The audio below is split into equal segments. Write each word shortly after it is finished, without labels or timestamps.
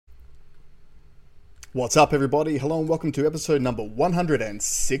What's up, everybody? Hello and welcome to episode number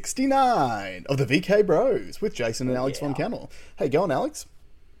 169 of the VK Bros with Jason and Alex von Cannell. Hey, going, Alex?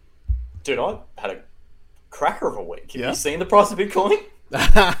 Dude, I had a cracker of a week. Have Yeah? you seen the price of Bitcoin?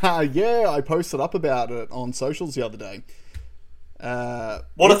 Yeah, I posted up about it on socials the other day.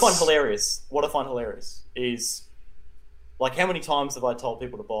 What I find hilarious is, like, how many times have I told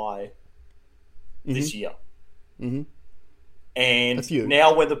people to buy this year? Mm-hmm. And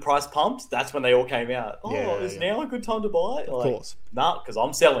now when the price pumped, that's when they all came out. Is now a good time to buy? Of course. Nah, because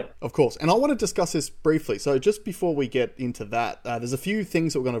I'm selling. Of course. And I want to discuss this briefly. So just before we get into that, there's a few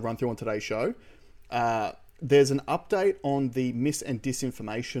things that we're going to run through on today's show. There's an update on the Mis- and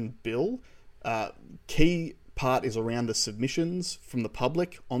Disinformation Bill. Key part is around the submissions from the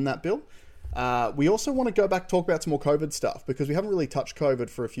public on that bill. We also want to go back and talk about some more COVID stuff because we haven't really touched COVID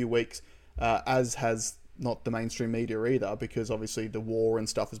for a few weeks, as has not the mainstream media either, because obviously the war and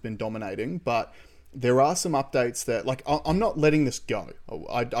stuff has been dominating. But there are some updates that, like, I'm not letting this go.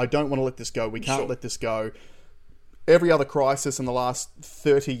 I don't want to let this go. We can't let this go. Every other crisis in the last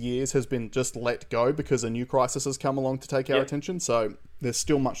 30 years has been just let go because a new crisis has come along to take our attention. So there's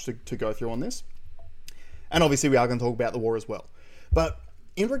still much to go through on this. And obviously we are going to talk about the war as well. But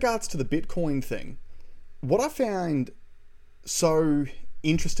in regards to the Bitcoin thing, what I found so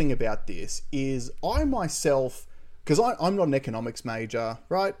interesting about this is I myself, because I'm not an economics major,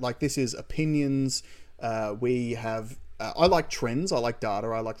 right? Like, this is opinions. We have, I like trends, I like data,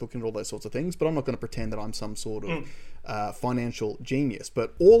 I like looking at all those sorts of things, but I'm not going to pretend that I'm some sort of financial genius.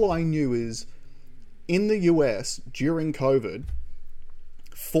 But all I knew is in the US during COVID,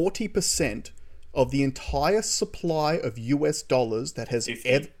 40% of the entire supply of US dollars that has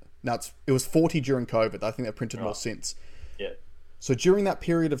ever, it was 40 during COVID. I think they printed more since. Yeah. So during that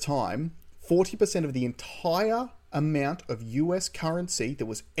period of time, 40% of the entire amount of US currency that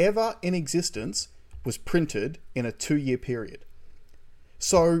was ever in existence was printed in a 2-year period.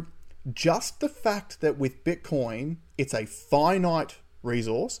 So just the fact that with Bitcoin, it's a finite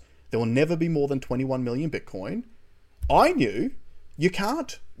resource, there will never be more than 21 million Bitcoin. I knew you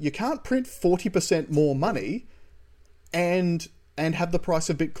can't print 40% more money and have the price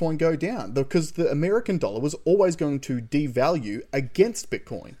of Bitcoin go down, because the American dollar was always going to devalue against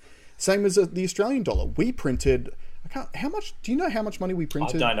Bitcoin. Same as the Australian dollar. We printed, how much, do you know how much money we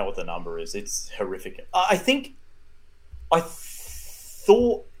printed? I don't know what the number is. It's horrific. I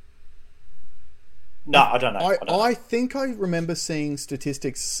thought... No, I don't know. I think I remember seeing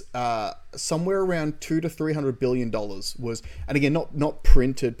statistics somewhere around $200 to $300 billion was, and again, not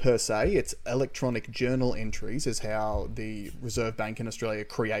printed per se, it's electronic journal entries is how the Reserve Bank in Australia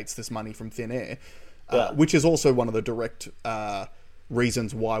creates this money from thin air, which is also one of the direct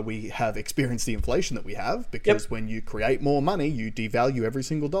reasons why we have experienced the inflation that we have, because when you create more money, you devalue every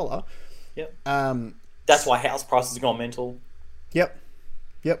single dollar. Yep. That's why house prices have gone mental. Yep.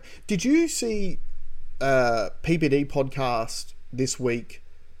 Did you see PBD podcast this week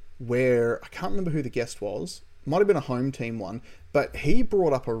where I can't remember who the guest was, might have been a home team one, but he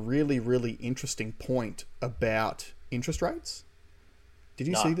brought up a really, really interesting point about interest rates? Did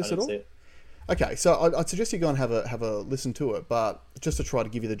you see this at all? See it. Okay, so I'd suggest you go and have a listen to it, but just to try to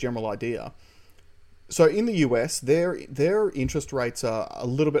give you the general idea. So in the US, their interest rates are a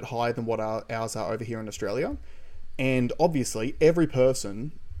little bit higher than what ours are over here in Australia, and obviously every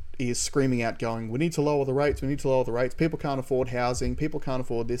person is screaming out going, we need to lower the rates, people can't afford housing, people can't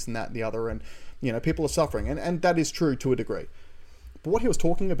afford this and that and the other, and people are suffering, and that is true to a degree. But what he was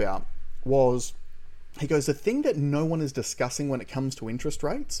talking about was, he goes, the thing that no one is discussing when it comes to interest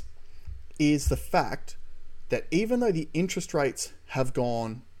rates is the fact that even though the interest rates have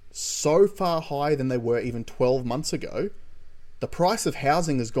gone so far higher than they were even 12 months ago, the price of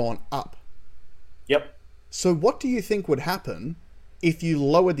housing has gone up. Yep. So what do you think would happen if you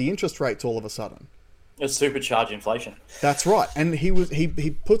lowered the interest rates all of a sudden? It's supercharged inflation. That's right. And he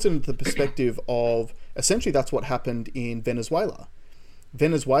puts it into the perspective of, essentially that's what happened in Venezuela,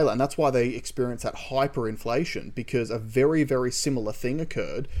 and that's why they experienced that hyperinflation, because a very, very similar thing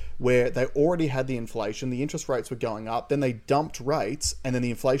occurred where they already had the inflation, the interest rates were going up, then they dumped rates, and then the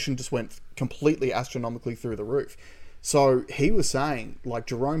inflation just went completely astronomically through the roof. So he was saying, like,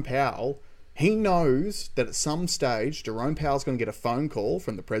 Jerome Powell, he knows that at some stage, Jerome Powell's going to get a phone call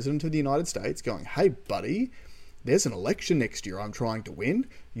from the President of the United States going, hey, buddy, there's an election next year I'm trying to win.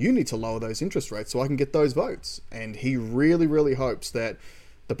 You need to lower those interest rates so I can get those votes. And he really, really hopes that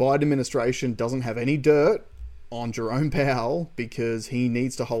the Biden administration doesn't have any dirt on Jerome Powell, because he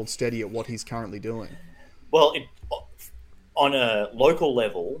needs to hold steady at what he's currently doing. Well, on a local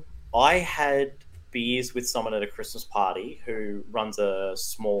level, I had beers with someone at a Christmas party who runs a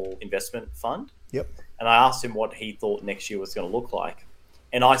small investment fund. Yep. And I asked him what he thought next year was going to look like.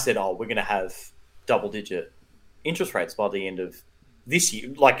 And I said, we're going to have double-digit interest rates by the end of this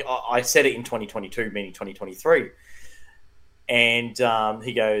year. Like, I said it in 2022, meaning 2023. And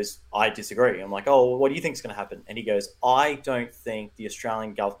he goes, I disagree. I'm like, what do you think is going to happen? And he goes, I don't think the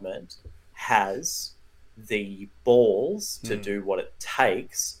Australian government has the balls to do what it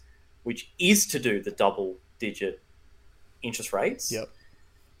takes, which is to do the double-digit interest rates. Yep.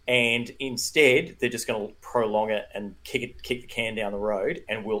 And instead, they're just going to prolong it and kick the can down the road,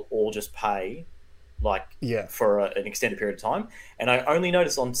 and we'll all just pay for an extended period of time. And I only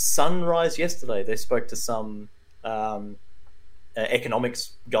noticed on Sunrise yesterday, they spoke to some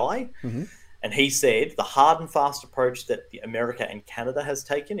economics guy, and he said the hard and fast approach that America and Canada has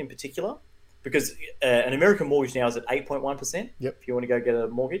taken in particular, because an American mortgage now is at 8.1%. Yep. If you want to go get a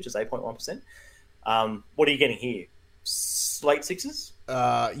mortgage, it's 8.1%. What are you getting here? Late sixes?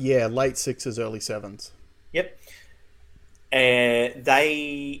 Late sixes, early sevens. Yep.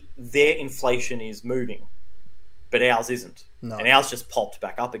 Their inflation is moving, but ours isn't. No. And ours just popped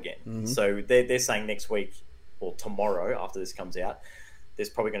back up again. So they're saying next week or tomorrow, after this comes out, there's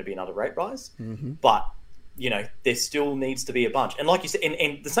probably going to be another rate rise. But, there still needs to be a bunch. And like you said,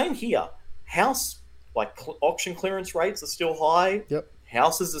 and the same here, house, auction clearance rates are still high. Yep.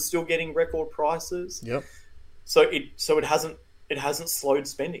 Houses are still getting record prices. Yep. So it hasn't slowed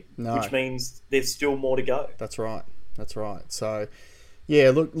spending, which means there's still more to go. That's right. So,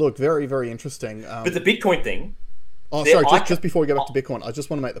 yeah, look, very, very interesting. But the Bitcoin thing... just before we go back to Bitcoin, I just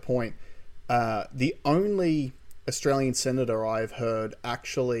want to make the point. The only Australian senator I've heard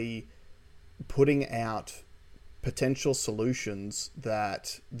actually putting out potential solutions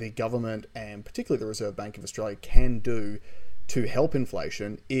that the government and particularly the Reserve Bank of Australia can do to help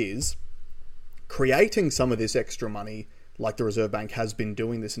inflation is creating some of this extra money like the Reserve Bank has been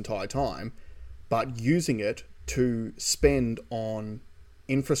doing this entire time, but using it to spend on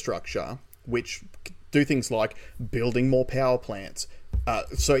infrastructure, which do things like building more power plants.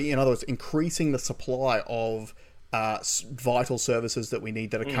 So in other words, increasing the supply of vital services that we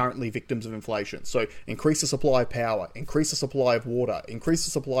need that are currently victims of inflation. So increase the supply of power, increase the supply of water, increase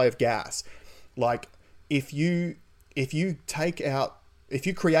the supply of gas. Like if you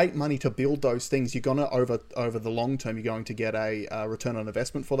create money to build those things, you're gonna over the long term, you're going to get a return on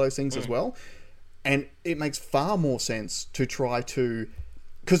investment for those things as well. And it makes far more sense to try to,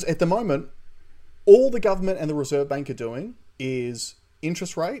 because at the moment, all the government and the Reserve Bank are doing is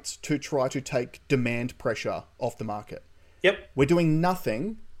interest rates to try to take demand pressure off the market. Yep. We're doing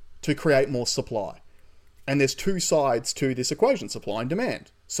nothing to create more supply. And there's two sides to this equation, supply and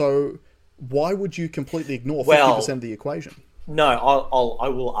demand. So why would you completely ignore 50% of the equation? No, I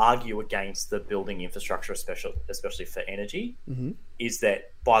will argue against the building infrastructure, especially for energy, is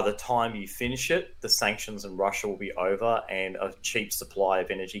that by the time you finish it, the sanctions in Russia will be over and a cheap supply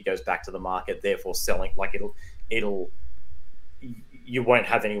of energy goes back to the market, therefore selling, you won't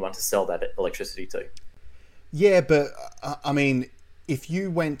have anyone to sell that electricity to. Yeah, but I mean, if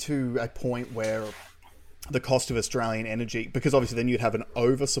you went to a point where the cost of Australian energy, because obviously then you'd have an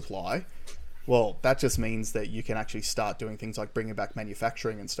oversupply, well, that just means that you can actually start doing things like bringing back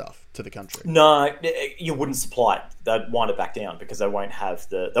manufacturing and stuff to the country. No, you wouldn't supply it. They'd wind it back down because they won't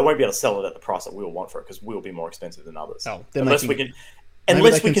be able to sell it at the price that we'll want for it because we'll be more expensive than others. Oh, unless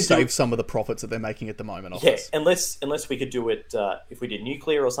we can save some of the profits that they're making at the moment. Unless we could do it if we did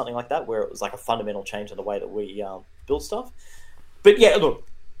nuclear or something like that, where it was like a fundamental change in the way that we build stuff. But yeah, look,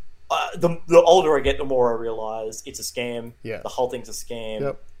 the older I get, the more I realise it's a scam. Yeah. The whole thing's a scam.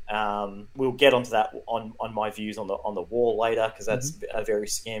 Yep. We'll get onto that on my views on the war later because that's very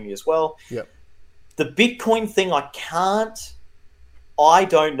scammy as well. Yep. The Bitcoin thing, I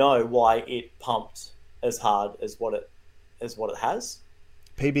don't know why it pumped as hard as what it has.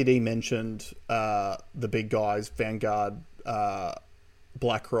 PBD mentioned the big guys, Vanguard,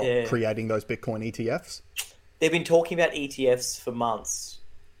 BlackRock, creating those Bitcoin ETFs. They've been talking about ETFs for months,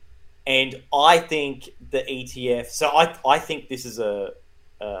 and I think the ETF. So I think this is a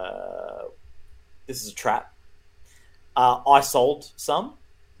trap. I sold some,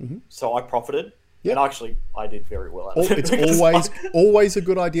 so I profited, and actually I did very well at it. It's always a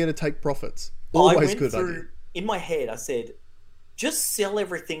good idea to take profits. Always good idea. In my head, I said, just sell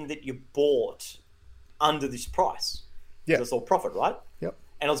everything that you bought under this price. Yeah, it's all profit, right? Yep.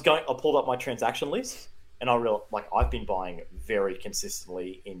 And I pulled up my transaction list, and I realized I've been buying very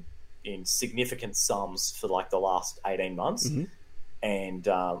consistently in significant sums for the last 18 months. And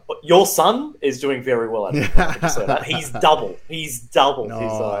your son is doing very well at it. So he's double. He's double.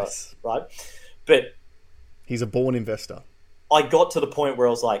 Nice. Right? But he's a born investor. I got to the point where I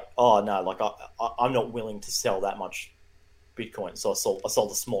was like, oh no, like I'm not willing to sell that much Bitcoin, so I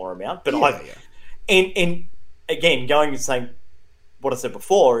sold a smaller amount. But and again, going and saying what I said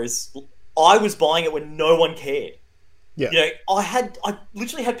before is, I was buying it when no one cared. Yeah, you know, I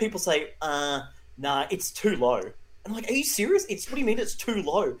literally had people say, nah, it's too low. I'm like, are you serious? What do you mean it's too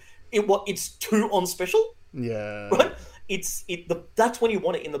low? It's too on special? Yeah, right. That's when you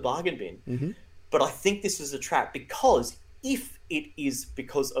want it in the bargain bin. Mm-hmm. But I think this is a trap, because if it is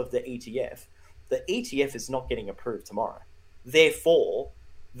because of the ETF is not getting approved tomorrow. Therefore,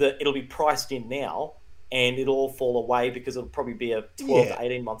 it'll be priced in now, and it'll all fall away because it'll probably be a 12 to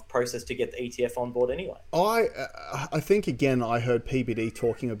 18 month process to get the ETF on board anyway. I think, again, I heard PBD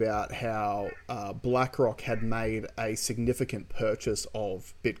talking about how BlackRock had made a significant purchase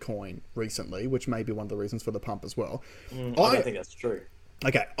of Bitcoin recently, which may be one of the reasons for the pump as well. I don't think that's true.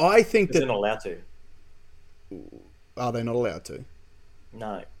 Okay, I think that they're not allowed to. Are they not allowed to?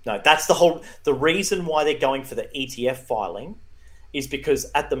 No. That's the reason why they're going for the ETF filing is because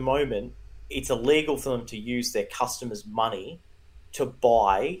at the moment it's illegal for them to use their customers' money to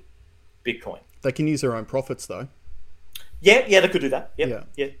buy Bitcoin. They can use their own profits though. Yeah, they could do that. Yeah.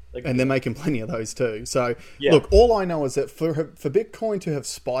 And they're making plenty of those too. So look, all I know is that for Bitcoin to have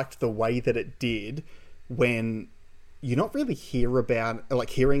spiked the way that it did, when you're not really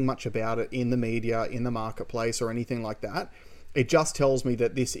hearing much about it in the media, in the marketplace, or anything like that. It just tells me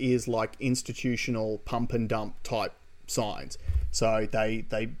that this is like institutional pump and dump type signs. So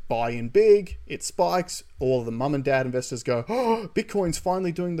they buy in big, it spikes, all of the mum and dad investors go, oh, Bitcoin's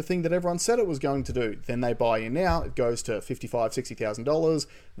finally doing the thing that everyone said it was going to do. Then they buy in now, it goes to $55,000, $60,000.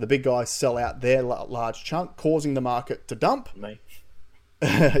 The big guys sell out their large chunk, causing the market to dump. Me.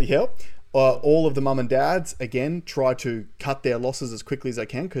 Yep. All of the mum and dads, again, try to cut their losses as quickly as they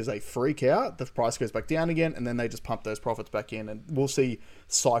can because they freak out. The price goes back down again, and then they just pump those profits back in. And we'll see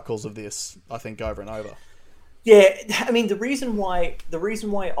cycles of this, I think, over and over. Yeah, I mean, the reason why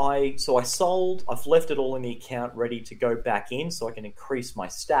I sold, I've left it all in the account ready to go back in so I can increase my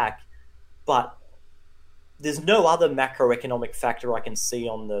stack. But there's no other macroeconomic factor I can see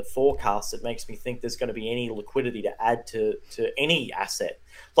on the forecast that makes me think there's going to be any liquidity to add to any asset.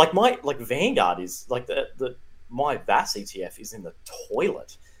 Like Vanguard is like my VAS ETF is in the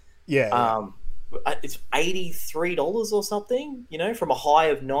toilet. Yeah. It's $83 or something, from a high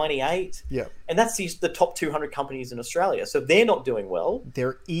of 98. Yeah. And that's the top 200 companies in Australia. So they're not doing well.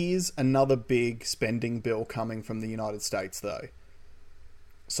 There is another big spending bill coming from the United States though.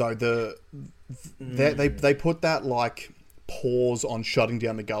 So they put that like pause on shutting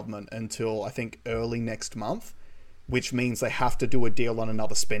down the government until I think early next month, which means they have to do a deal on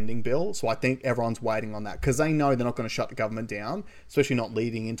another spending bill. So I think everyone's waiting on that because they know they're not going to shut the government down, especially not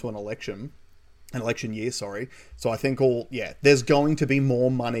leading into an election year, sorry. So I think there's going to be more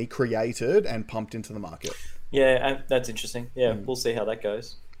money created and pumped into the market. Yeah, that's interesting. Yeah, We'll see how that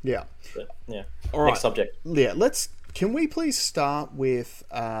goes. Yeah. But, yeah. All Next right. subject. Yeah, can we please start with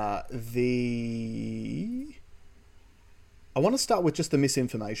I want to start with just the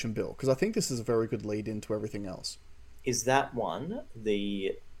Misinformation Bill, because I think this is a very good lead into everything else. Is that one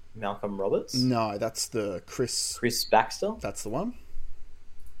the Malcolm Roberts? No, that's the Chris Baxter? That's the one.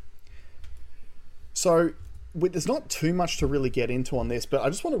 So there's not too much to really get into on this, but I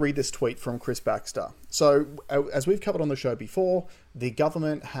just want to read this tweet from Chris Baxter. So as we've covered on the show before, the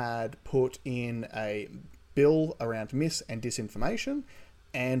government had put in a bill around mis and disinformation,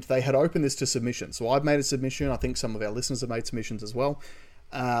 and they had opened this to submission. So I've made a submission. I think some of our listeners have made submissions as well.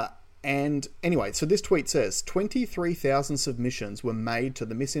 And anyway, so this tweet says 23,000 submissions were made to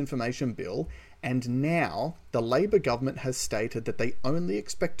the Misinformation Bill, and now the Labor government has stated that they only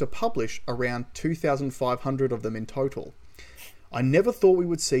expect to publish around 2,500 of them in total. I never thought we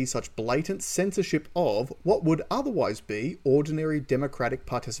would see such blatant censorship of what would otherwise be ordinary democratic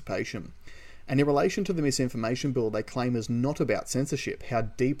participation. And in relation to the Misinformation Bill, they claim is not about censorship. How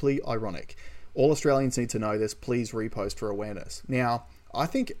deeply ironic. All Australians need to know this. Please repost for awareness. Now, I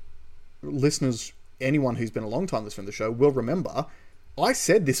think listeners, anyone who's been a long time listener to the show, will remember I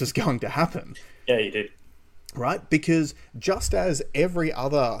said this was going to happen. Yeah, you did. Right? Because just as every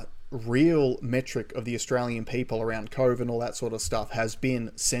other real metric of the Australian people around COVID and all that sort of stuff has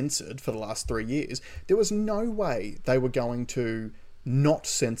been censored for the last 3 years, there was no way they were going to not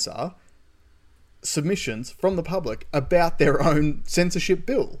censor submissions from the public about their own censorship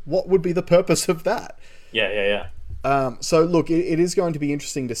bill. What would be the purpose of that? Yeah. So look, it is going to be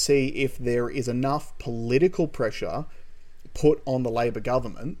interesting to see if there is enough political pressure put on the Labor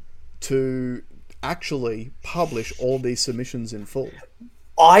government to actually publish all these submissions in full.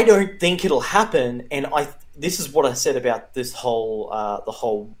 I don't think it'll happen, and this is what I said about this whole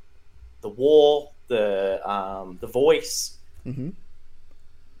the war, the voice. Mm-hmm.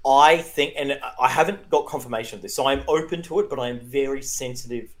 I think, and I haven't got confirmation of this, so I'm open to it, but I am very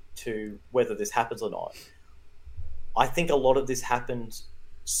sensitive to whether this happens or not. I think a lot of this happened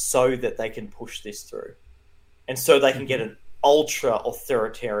so that they can push this through, and so they can get an ultra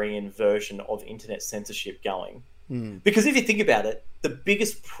authoritarian version of internet censorship going. Because if you think about it, the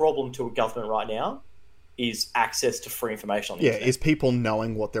biggest problem to a government right now is access to free information on the internet. Is people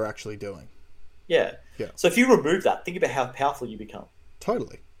knowing what they're actually doing. Yeah. So if you remove that, think about how powerful you become.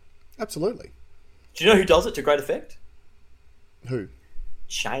 Totally. Absolutely. Do you know who does it to great effect? Who?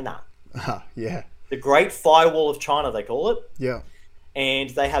 China. Yeah. The Great Firewall of China, they call it. Yeah. And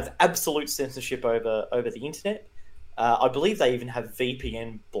they have absolute censorship over the internet. I believe they even have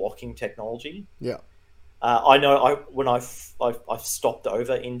VPN blocking technology. Yeah. I know when I've stopped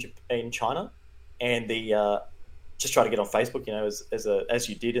over in China, and just try to get on Facebook, as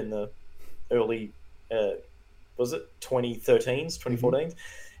you did in the early was it 2013s, 2014s,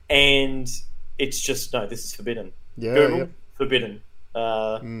 and it's just no, this is forbidden. Yeah, Google forbidden.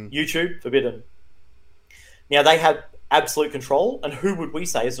 YouTube forbidden. Now they have absolute control, and who would we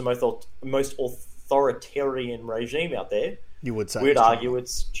say is the most authoritarian regime out there? You would say we'd argue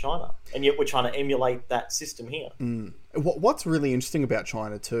it's China, and yet we're trying to emulate that system here. What's really interesting about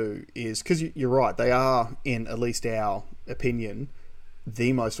China too is because you're right, they are, in at least our opinion,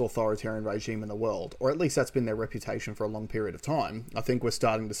 the most authoritarian regime in the world, or at least that's been their reputation for a long period of time. I think we're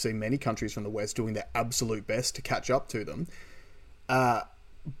starting to see many countries from the West doing their absolute best to catch up to them.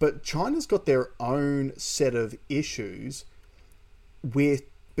 But China's got their own set of issues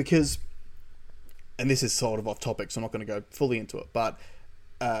because, and this is sort of off topic, so I'm not going to go fully into it, but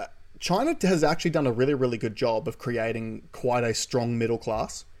China has actually done a really, really good job of creating quite a strong middle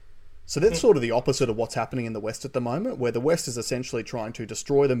class. So that's sort of the opposite of what's happening in the West at the moment, where the West is essentially trying to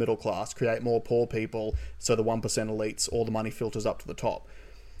destroy the middle class, create more poor people, so the 1% elites, all the money filters up to the top.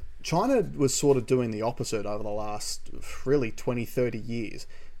 China was sort of doing the opposite over the last really 20, 30 years,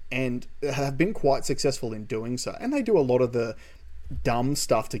 and have been quite successful in doing so. And they do a lot of the dumb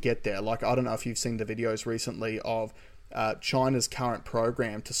stuff to get there. Like, I don't know if you've seen the videos recently of China's current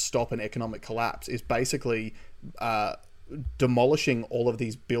program to stop an economic collapse is basically demolishing all of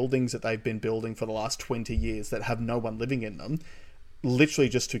these buildings that they've been building for the last 20 years that have no one living in them, literally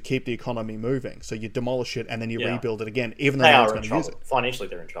just to keep the economy moving. So you demolish it and then you rebuild it again, even though no one's going to use it. Financially,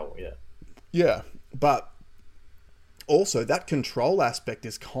 they're in trouble, Yeah, but also that control aspect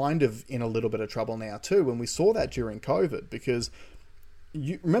is kind of in a little bit of trouble now too, and we saw that during COVID, because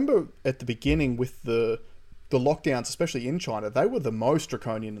you remember at the beginning with the lockdowns, especially in China, they were the most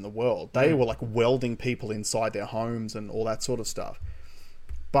draconian in the world. They were like welding people inside their homes and all that sort of stuff.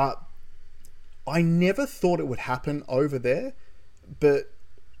 But I never thought it would happen over there. But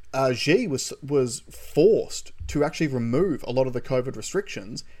Xi was forced to actually remove a lot of the COVID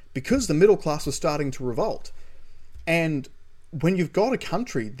restrictions because the middle class was starting to revolt. And when you've got a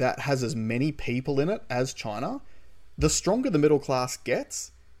country that has as many people in it as China, the stronger the middle class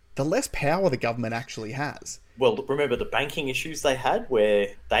gets, the less power the government actually has. Well, remember the banking issues they had, where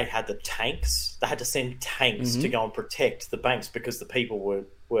they had the tanks. They had to send tanks to go and protect the banks because the people were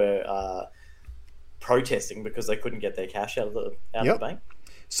protesting because they couldn't get their cash out of the bank.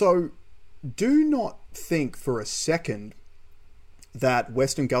 So do not think for a second that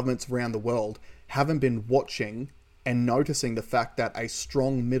Western governments around the world haven't been watching and noticing the fact that a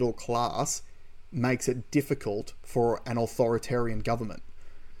strong middle class makes it difficult for an authoritarian government.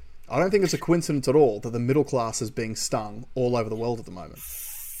 I don't think it's a coincidence at all that the middle class is being stung all over the world at the moment.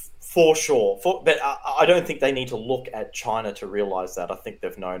 For sure. But I don't think they need to look at China to realise that. I think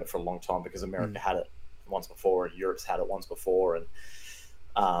they've known it for a long time because America had it once before and Europe's had it once before.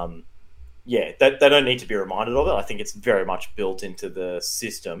 And they don't need to be reminded of it. I think it's very much built into the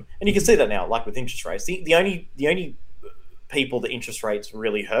system. And you can see that now, like with interest rates. The only people that interest rates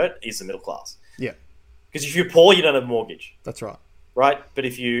really hurt is the middle class. Yeah. Because if you're poor, you don't have a mortgage. That's right. Right? But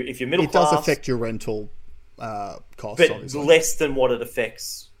if you're middle class... It does affect your rental costs, but obviously. Less than what it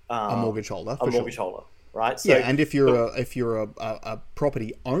affects... a mortgage holder. Holder, right? So, and if you're a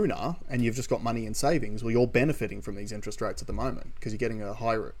property owner and you've just got money in savings, well, you're benefiting from these interest rates at the moment because you're getting a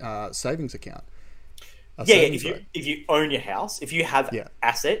higher savings account. If you own your house, if you have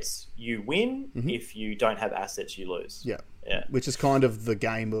assets, you win. If you don't have assets, you lose. Yeah, which is kind of the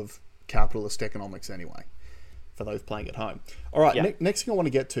game of capitalist economics anyway, for those playing at home. All right, next thing I want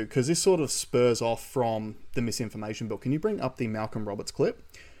to get to, because this sort of spurs off from the Misinformation Bill. Can you bring up the Malcolm Roberts clip?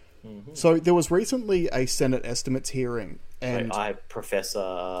 So there was recently a Senate estimates hearing, and I have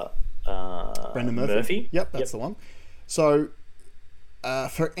Professor Brendan Murphy. Yep, that's the one. So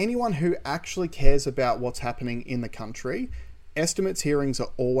for anyone who actually cares about what's happening in the country, estimates hearings are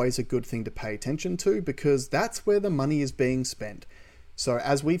always a good thing to pay attention to, because that's where the money is being spent. So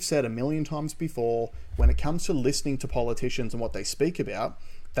as we've said a million times before, when it comes to listening to politicians and what they speak about,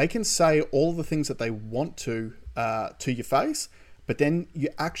 they can say all the things that they want to your face, but then you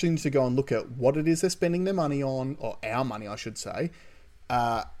actually need to go and look at what it is they're spending their money on, or our money, I should say.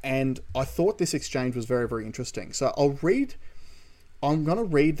 And I thought this exchange was very, very interesting. So I'm going to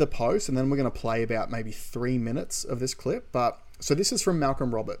read the post, and then we're going to play about maybe 3 minutes of this clip. So this is from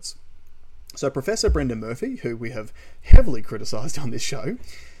Malcolm Roberts. So Professor Brendan Murphy, who we have heavily criticised on this show,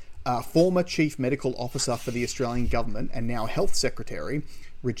 former Chief Medical Officer for the Australian Government and now Health Secretary,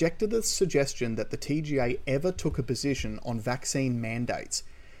 rejected the suggestion that the TGA ever took a position on vaccine mandates.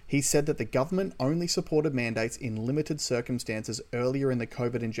 He said that the government only supported mandates in limited circumstances earlier in the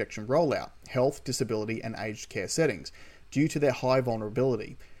COVID injection rollout, health, disability and aged care settings, due to their high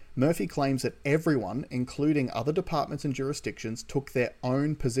vulnerability. Murphy claims that everyone, including other departments and jurisdictions, took their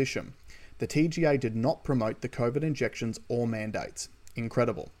own position. The TGA did not promote the COVID injections or mandates.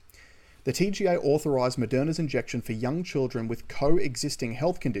 Incredible. The TGA authorised Moderna's injection for young children with coexisting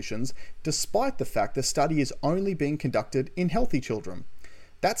health conditions, despite the fact the study is only being conducted in healthy children.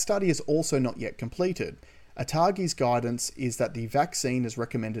 That study is also not yet completed. ATAGI's guidance is that the vaccine is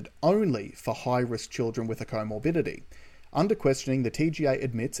recommended only for high-risk children with a comorbidity. Under questioning, the TGA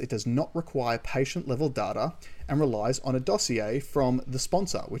admits it does not require patient-level data and relies on a dossier from the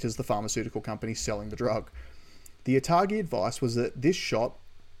sponsor, which is the pharmaceutical company selling the drug. The ATAGI advice was that this shot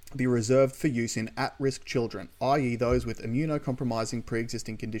be reserved for use in at-risk children, i.e. those with immunocompromising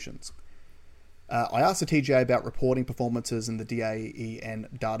pre-existing conditions. I asked the TGA about reporting performances in the DAEN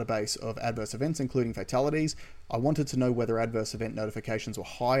database of adverse events, including fatalities. I wanted to know whether adverse event notifications were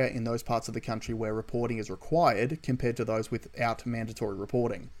higher in those parts of the country where reporting is required compared to those without mandatory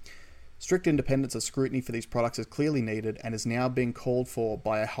reporting. Strict independence of scrutiny for these products is clearly needed and is now being called for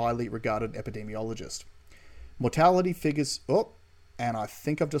by a highly regarded epidemiologist. Mortality figures... Oh, and I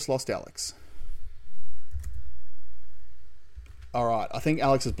think I've just lost Alex. Alright, I think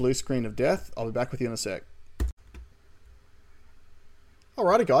Alex's blue screen of death. I'll be back with you in a sec.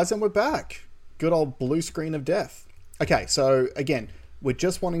 Alrighty guys, and we're back. Good old blue screen of death. Okay, so again, we're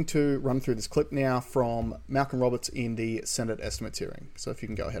just wanting to run through this clip now from Malcolm Roberts in the Senate estimates hearing. So if you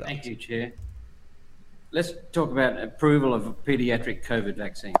can go ahead, Alex. Thank you, Chair. Let's talk about approval of paediatric COVID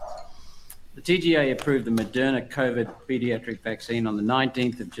vaccine. The TGA approved the Moderna COVID paediatric vaccine on the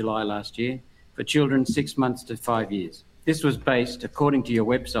 19th of July last year for children 6 months to 5 years. This was based, according to your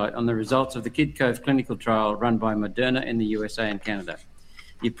website, on the results of the KidCove clinical trial run by Moderna in the USA and Canada.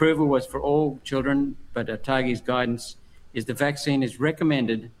 The approval was for all children, but ATAGI's guidance is the vaccine is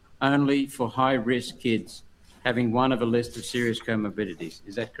recommended only for high-risk kids having one of a list of serious comorbidities.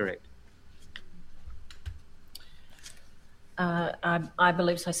 Is that correct? I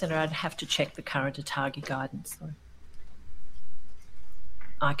believe so, Senator. I'd have to check the current ATAGI guidance, though.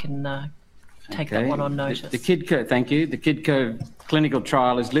 I can take that one on notice. The KidCove, thank you. The KidCove clinical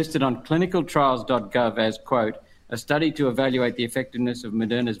trial is listed on clinicaltrials.gov as, quote, a study to evaluate the effectiveness of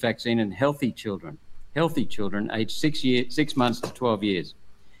Moderna's vaccine in healthy children aged 6 months to 12 years.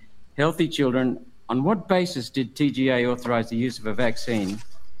 Healthy children, on what basis did TGA authorise the use of a vaccine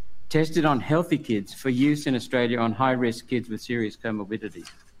tested on healthy kids for use in Australia on high-risk kids with serious comorbidities?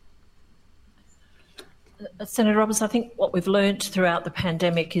 Senator Roberts, I think what we've learnt throughout the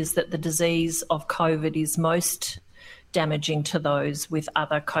pandemic is that the disease of COVID is most damaging to those with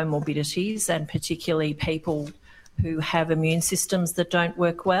other comorbidities, and particularly people who have immune systems that don't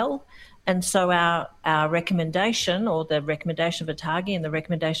work well. And so our recommendation, or the recommendation of ATAGI and the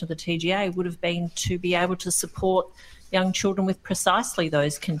recommendation of the TGA, would have been to be able to support young children with precisely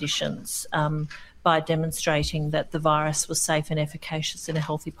those conditions by demonstrating that the virus was safe and efficacious in a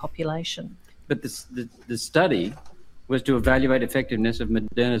healthy population. But the study was to evaluate effectiveness of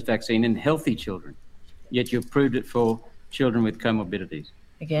Moderna's vaccine in healthy children, yet you approved it for children with comorbidities.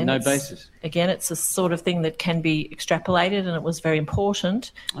 Again, no basis. Again, it's a sort of thing that can be extrapolated, and it was very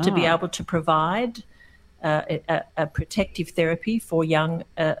important to be able to provide a protective therapy for young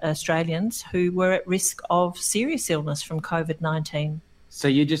Australians who were at risk of serious illness from COVID-19. So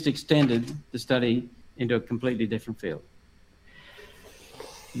you just extended the study into a completely different field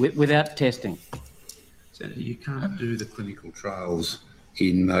without testing. Senator, you can't do the clinical trials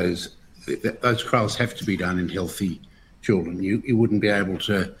in those. Those trials have to be done in healthy children. You wouldn't be able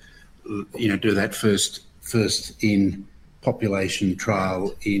to, do that first in population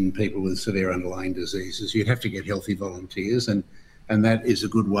trial in people with severe underlying diseases. You'd have to get healthy volunteers, and that is a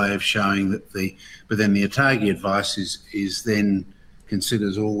good way of showing that but then the ATAGI advice is then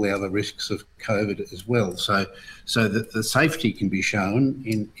considers all the other risks of COVID as well. So that the safety can be shown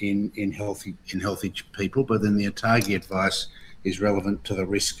in healthy people, but then the ATAGI advice is relevant to the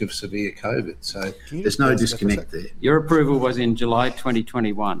risk of severe COVID. So there's no disconnect there. Your approval was in July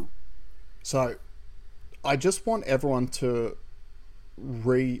 2021. So I just want everyone to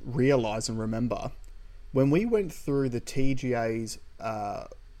realise and remember, when we went through the TGA's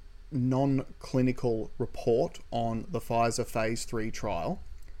non-clinical report on the Pfizer phase 3 trial,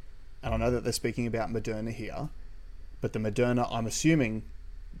 and I know that they're speaking about Moderna here, but the Moderna, I'm assuming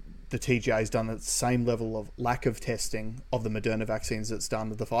the TGA has done the same level of lack of testing of the Moderna vaccines that's done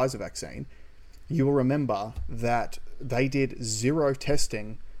with the Pfizer vaccine. You will remember that they did zero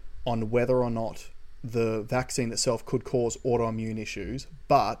testing on whether or not the vaccine itself could cause autoimmune issues,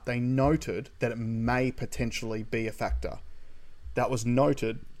 but they noted that it may potentially be a factor. That was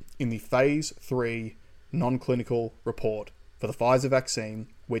noted in the phase 3 non-clinical report for the Pfizer vaccine,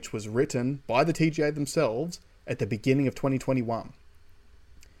 which was written by the TGA themselves at the beginning of 2021.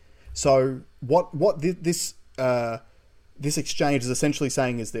 So what this exchange is essentially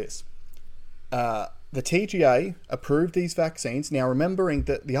saying is this. The TGA approved these vaccines. Now, remembering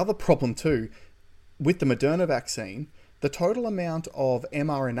that the other problem too, with the Moderna vaccine, the total amount of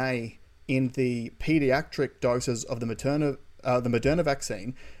mRNA in the pediatric doses of the Moderna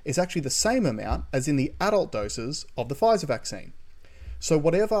vaccine is actually the same amount as in the adult doses of the Pfizer vaccine. So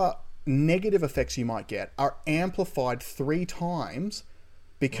whatever negative effects you might get are amplified 3 times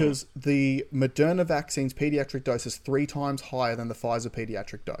because the Moderna vaccine's pediatric dose is 3 times higher than the Pfizer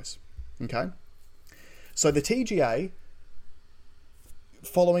pediatric dose. Okay? So the TGA,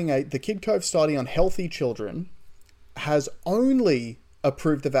 following the Kid Cove study on healthy children, has only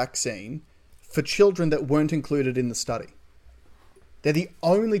approved the vaccine for children that weren't included in the study. They're the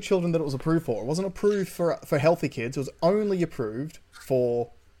only children that it was approved for. It wasn't approved for healthy kids. It was only approved for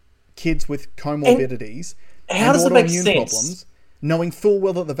kids with comorbidities and does it make sense? Problems, knowing full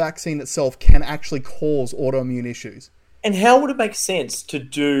well that the vaccine itself can actually cause autoimmune issues. And how would it make sense to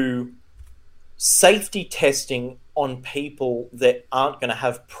do safety testing on people that aren't going to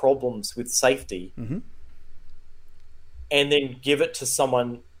have problems with safety, and then give it to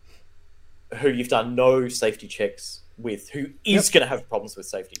someone who you've done no safety checks with, who is going to have problems with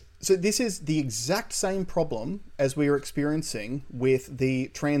safety? So this is the exact same problem as we are experiencing with the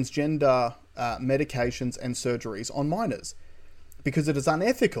transgender medications and surgeries on minors, because it is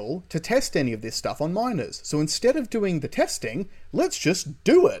unethical to test any of this stuff on minors. So instead of doing the testing, let's just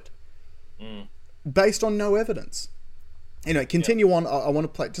do it based on no evidence. Anyway, continue on. I want to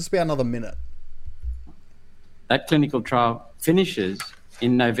play just about another minute. That clinical trial finishes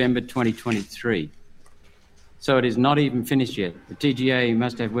in November 2023. So it is not even finished yet. The TGA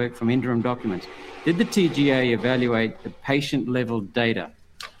must have worked from interim documents. Did the TGA evaluate the patient-level data,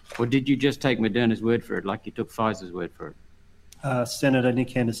 or did you just take Moderna's word for it, like you took Pfizer's word for it? Senator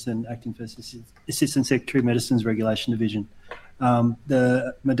Nick Henderson, Acting First Assistant Secretary of Medicines Regulation Division.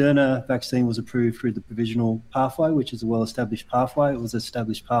 The Moderna vaccine was approved through the provisional pathway, which is a well-established pathway. It was an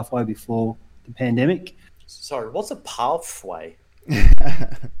established pathway before the pandemic. Sorry, what's a pathway?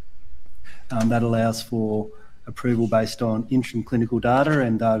 That allows for approval based on interim clinical data,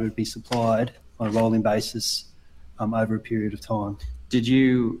 and data would be supplied on a rolling basis over a period of time. Did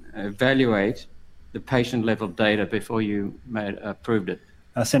you evaluate the patient-level data before you approved it?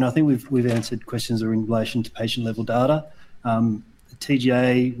 Senator, I think we've answered questions in relation to patient-level data. The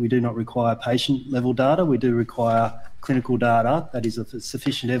TGA, we do not require patient-level data. We do require clinical data that is of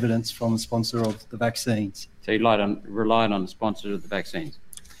sufficient evidence from the sponsor of the vaccines. So you relied on the sponsor of the vaccines?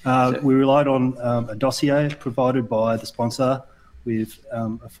 We relied on a dossier provided by the sponsor with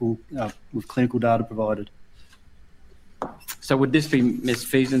with clinical data provided. So would this be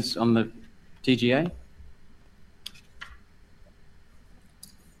misfeasance on the TGA?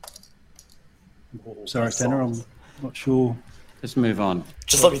 Sorry, Senator, I'm not sure. Let's move on.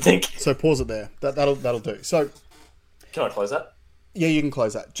 Just let me think. So pause it there. That'll do. So, can I close that? Yeah, you can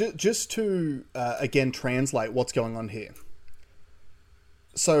close that. Just to again translate what's going on here.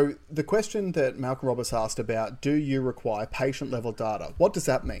 So the question that Malcolm Roberts asked about, do you require patient-level data? What does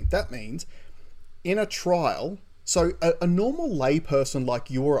that mean? That means in a trial, so a normal layperson like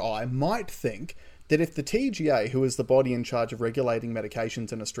you or I might think that if the TGA, who is the body in charge of regulating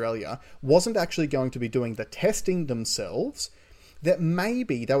medications in Australia, wasn't actually going to be doing the testing themselves, that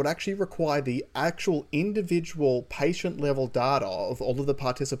maybe they would actually require the actual individual patient-level data of all of the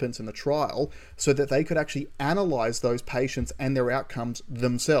participants in the trial so that they could actually analyse those patients and their outcomes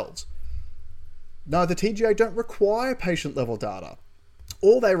themselves. No, the TGA don't require patient-level data.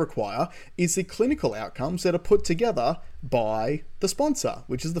 All they require is the clinical outcomes that are put together by the sponsor,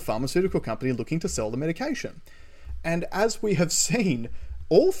 which is the pharmaceutical company looking to sell the medication. And as we have seen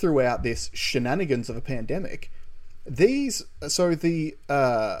all throughout this shenanigans of a pandemic, the sponsors,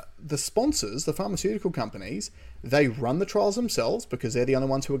 the pharmaceutical companies, they run the trials themselves because they're the only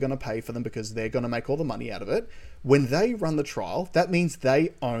ones who are going to pay for them because they're going to make all the money out of it. When they run the trial, that means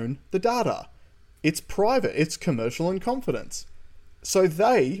they own the data. It's private, it's commercial in confidence. So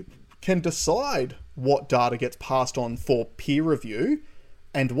they can decide what data gets passed on for peer review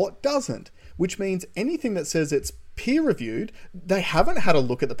and what doesn't, which means anything that says it's peer-reviewed, they haven't had a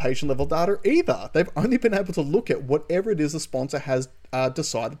look at the patient-level data either. They've only been able to look at whatever it is the sponsor has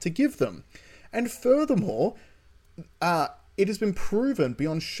decided to give them. And furthermore, it has been proven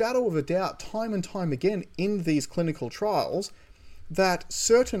beyond shadow of a doubt time and time again in these clinical trials that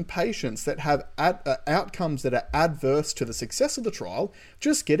certain patients that have outcomes that are adverse to the success of the trial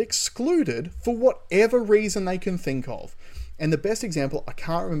just get excluded for whatever reason they can think of. And the best example, I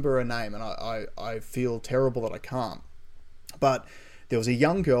can't remember her name, and I feel terrible that I can't. But there was a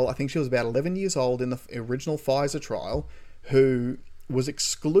young girl, I think she was about 11 years old in the original Pfizer trial, who was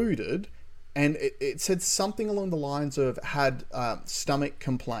excluded, and it said something along the lines of had stomach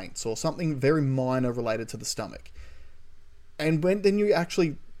complaints or something very minor related to the stomach. And then you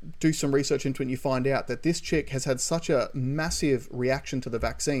actually do some research into it and you find out that this chick has had such a massive reaction to the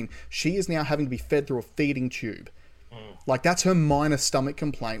vaccine, she is now having to be fed through a feeding tube. Like, that's her minor stomach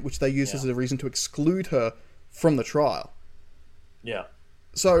complaint, which they use as a reason to exclude her from the trial. Yeah.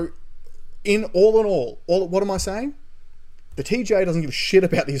 So, in all, what am I saying? The TGA doesn't give a shit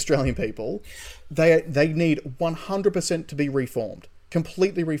about the Australian people. They need 100% to be reformed.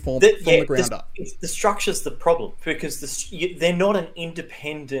 Completely reformed from the ground up. The structure's the problem, because they're not an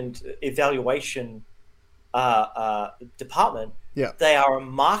independent evaluation department. Yeah. They are a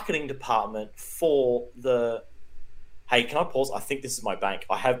marketing department for the... Hey, can I pause? I think this is my bank.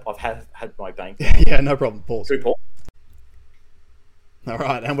 I've had my bank. Yeah, no problem. Pause. True, Paul. All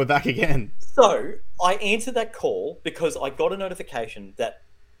right, and we're back again. So I answered that call because I got a notification that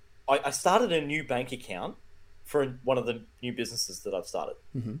I started a new bank account for one of the new businesses that I've started,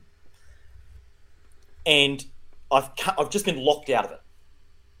 and I've just been locked out of it,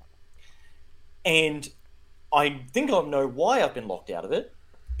 and I think I know why I've been locked out of it,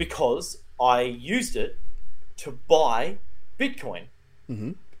 because I used it to buy Bitcoin.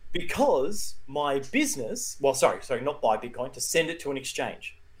 Because my business, sorry, not buy Bitcoin, to send it to an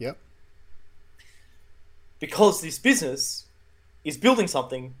exchange. Yep. Because this business is building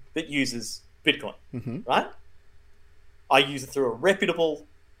something that uses Bitcoin, right? I use it through a reputable,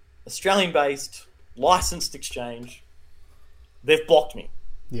 Australian-based, licensed exchange. They've blocked me.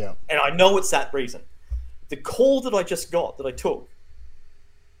 Yeah. And I know it's that reason. The call that I just got, that I took,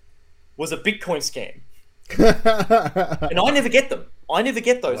 was a Bitcoin scam. And I never get them. I never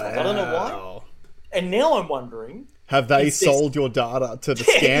get those ones. I don't know why. And now I'm wondering... Have they sold your data to the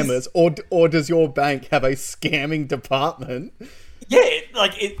scammers? Or does your bank have a scamming department? Yeah,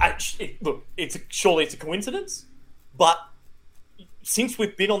 look, surely it's a coincidence. But since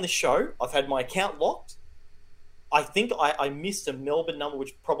we've been on this show, I've had my account locked. I think I missed a Melbourne number,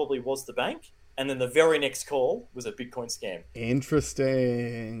 which probably was the bank. And then the very next call was a Bitcoin scam.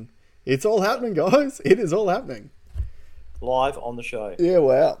 Interesting. It's all happening, guys. It is all happening. Live on the show. Yeah,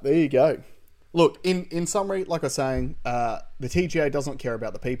 wow. There you go. Look, in summary, like I was saying, the TGA doesn't care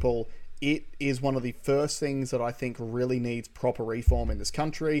about the people. It is one of the first things that I think really needs proper reform in this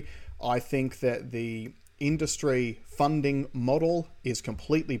country. I think that the industry funding model is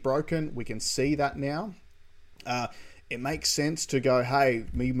completely broken. We can see that now. It makes sense to go, hey,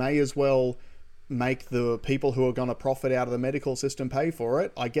 we may as well make the people who are going to profit out of the medical system pay for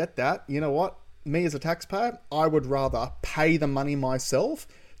it. I get that. You know what? Me as a taxpayer, I would rather pay the money myself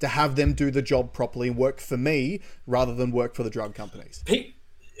to have them do the job properly and work for me rather than work for the drug companies.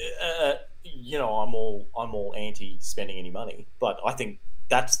 You know, I'm all anti spending any money, but I think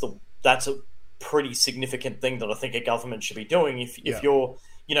that's a pretty significant thing that I think a government should be doing. If you're,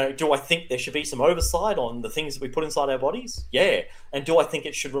 you know, do I think there should be some oversight on the things that we put inside our bodies? Yeah. And do I think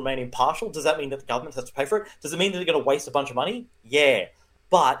it should remain impartial? Does that mean that the government has to pay for it? Does it mean that they're going to waste a bunch of money? Yeah.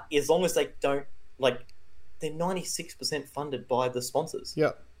 But as long as they don't, they're 96% funded by the sponsors.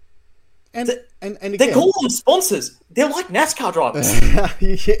 Yeah. And again, they call them sponsors. They're like NASCAR drivers.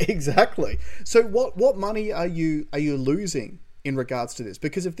 Yeah, exactly. So what money are you losing in regards to this.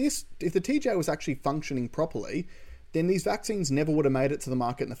 Because if the TGA was actually functioning properly, then these vaccines never would have made it to the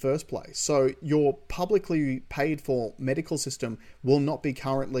market in the first place. So your publicly paid for medical system will not be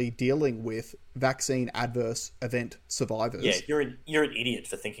currently dealing with vaccine adverse event survivors. Yeah, you're an idiot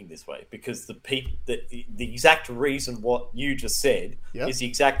for thinking this way, because the exact reason what you just said is the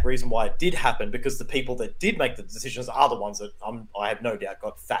exact reason why it did happen, because the people that did make the decisions are the ones that I have no doubt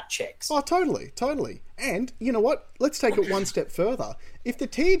got fat checks. Oh, totally. And you know what? Let's take it one step further. If the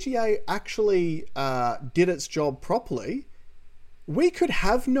TGA actually did its job properly, we could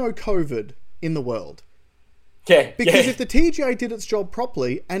have no COVID in the world. Yeah, because if the TGA did its job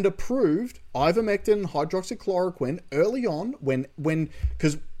properly and approved ivermectin and hydroxychloroquine early on,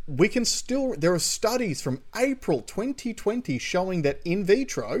 because we can still, there are studies from April 2020 showing that in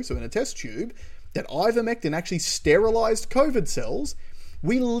vitro, so in a test tube, that ivermectin actually sterilized COVID cells.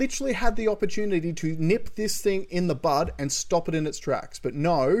 We literally had the opportunity to nip this thing in the bud and stop it in its tracks. But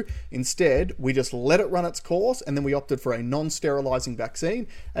no, instead, we just let it run its course, and then we opted for a non-sterilizing vaccine.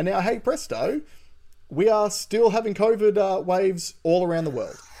 And now, hey, presto, we are still having COVID waves all around the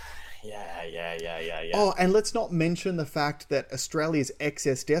world. Yeah. Oh, and let's not mention the fact that Australia's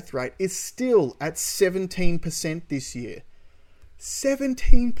excess death rate is still at 17% this year.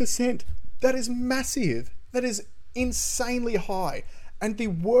 17%. That is massive. That is insanely high. And the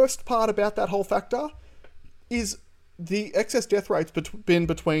worst part about that whole factor is the excess death rate's been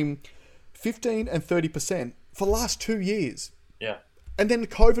between 15 and 30% for the last 2 years. Yeah. And then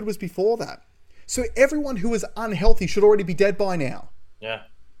COVID was before that. So everyone who is unhealthy should already be dead by now. Yeah.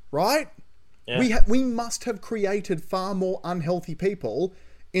 Right? Yeah. We must have created far more unhealthy people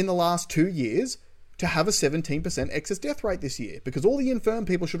in the last 2 years to have a 17% excess death rate this year, because all the infirm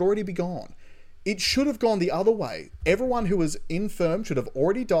people should already be gone. It should have gone the other way. Everyone who was infirm should have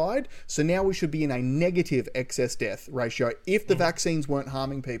already died, so now we should be in a negative excess death ratio if the vaccines weren't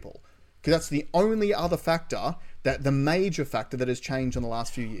harming people. Because that's the only other factor, the major factor that has changed in the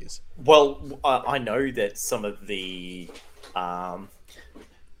last few years. Well, I know that some of the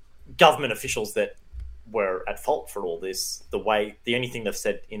government officials that were at fault for all this, the only thing they've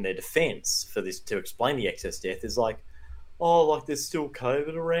said in their defense for this to explain the excess death is like, oh, like there's still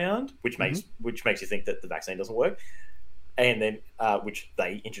COVID around, which makes you think that the vaccine doesn't work, and then which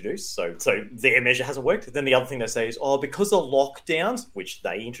they introduced, so their measure hasn't worked. Then the other thing they say is, oh, because of lockdowns, which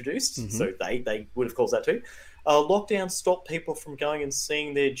they introduced, so they would have caused that too. Lockdowns stop people from going and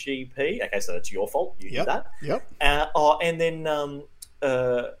seeing their GP. Okay, so it's your fault. You did that. Yep. And then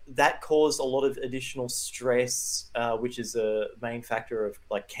that caused a lot of additional stress, which is a main factor of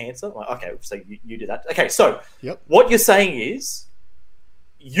like cancer. Like, okay, so you did that. Okay, so what you're saying is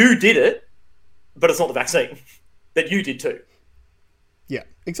you did it, but it's not the vaccine. That you did too. Yeah,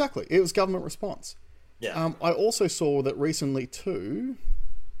 exactly. It was government response. Yeah. I also saw that recently too.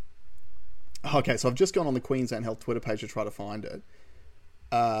 Okay, so I've just gone on the Queensland Health Twitter page to try to find it.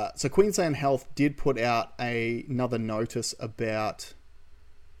 So Queensland Health did put out another notice about...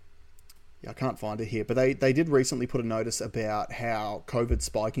 I can't find it here, but they did recently put a notice about how COVID's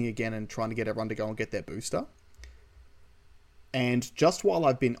spiking again and trying to get everyone to go and get their booster. And just while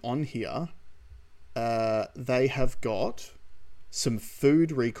I've been on here, they have got some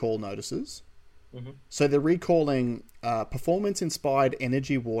food recall notices. So they're recalling performance-inspired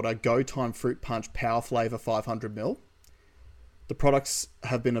energy water, Go Time Fruit Punch Power Flavour 500ml. The products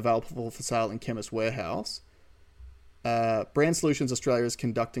have been available for sale in Chemist Warehouse. Brand Solutions Australia is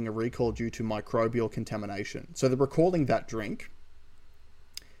conducting a recall due to microbial contamination. So they're recalling that drink.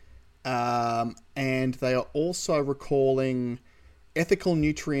 And they are also recalling Ethical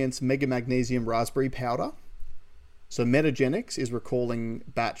Nutrients Mega Magnesium Raspberry Powder. So Metagenics is recalling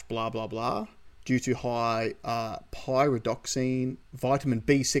batch blah blah blah due to high pyridoxine vitamin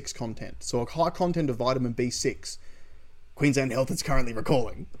B6 content. So a high content of vitamin B6. Queensland Health is currently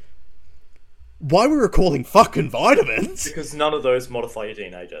recalling. Why are we recalling fucking vitamins? Because none of those modify your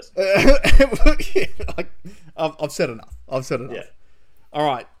teenagers. I've said enough. Yeah. All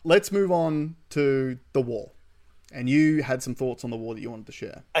right, let's move on to the war. And you had some thoughts on the war that you wanted to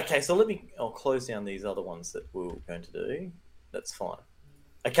share. Okay, so I'll close down these other ones that we were going to do. That's fine.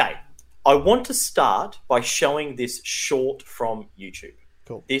 Okay, I want to start by showing this short from YouTube.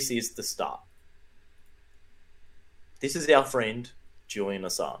 Cool. This is the start. This is our friend Julian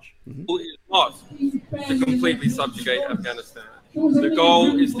Assange. Is not to completely subjugate Afghanistan. The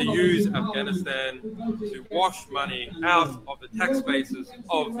goal is to use Afghanistan to wash money out of the tax bases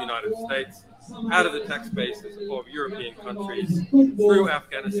of the United States, out of the tax bases of European countries, through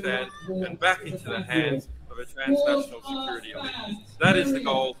Afghanistan, and back into the hands of a transnational security elite. That is the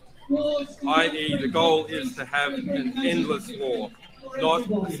goal. i.e. the goal is to have an endless war, not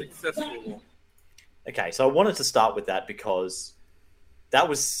a successful war. Okay, so I wanted to start with that because that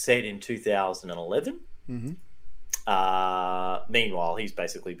was said in 2011. Meanwhile, he's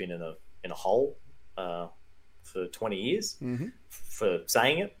basically been in a hole for 20 years for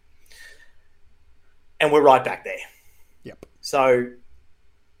saying it. And we're right back there. Yep. So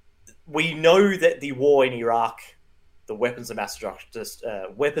we know that the war in Iraq, the weapons of mass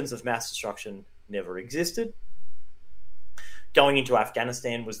destruction never existed. Going into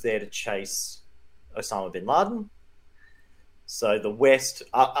Afghanistan was there to chase Osama bin Laden. So the West,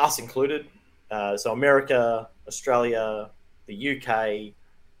 us included, so America, Australia, the UK,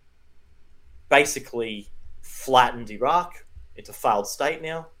 basically flattened Iraq. It's a failed state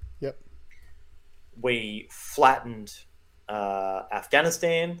now. Yep. We flattened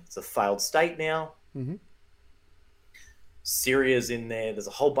Afghanistan. It's a failed state now. Syria's in there. There's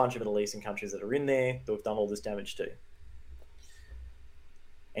a whole bunch of Middle Eastern countries that are in there that we've done all this damage to.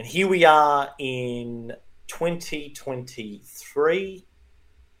 And here we are in 2023,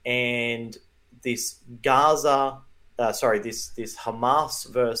 and this this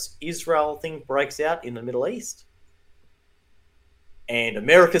Hamas versus Israel thing breaks out in the Middle East. And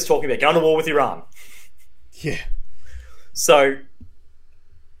America's talking about going to war with Iran. Yeah. So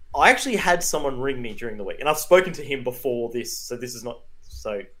I actually had someone ring me during the week, and I've spoken to him before this, so this is not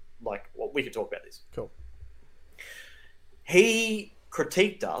we could talk about this. Cool. He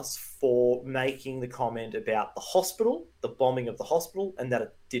critiqued us for making the comment about the hospital, the bombing of the hospital, and that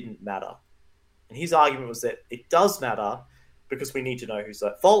it didn't matter. And his argument was that it does matter because we need to know who's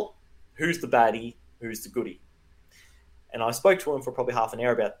at fault, who's the baddie, who's the goodie. And I spoke to him for probably half an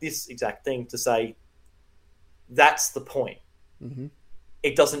hour about this exact thing to say, that's the point.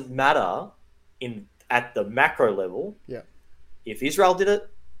 It doesn't matter at the macro level if Israel did it,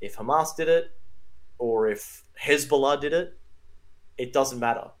 if Hamas did it, or if Hezbollah did it. It doesn't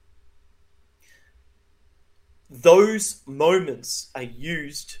matter. Those moments are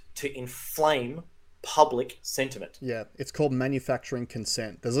used to inflame public sentiment. Yeah, it's called manufacturing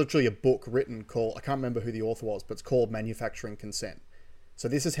consent. There's literally a book written called, I can't remember who the author was, but it's called Manufacturing Consent. So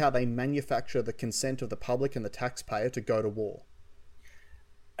this is how they manufacture the consent of the public and the taxpayer to go to war.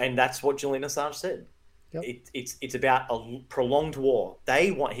 And that's what Julian Assange said. Yep. It's about a prolonged war.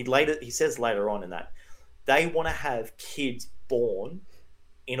 He says later on in that, they want to have kids born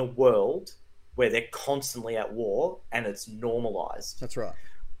in a world where they're constantly at war and it's normalized. That's right.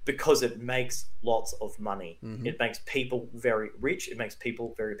 Because it makes lots of money. It makes people very rich. It makes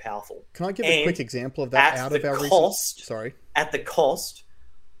people very powerful. Can I give a quick example of that out of our research? Sorry. At the cost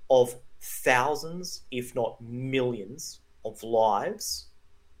of thousands, if not millions, of lives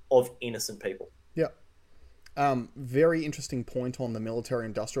of innocent people. Yeah. Very interesting point on the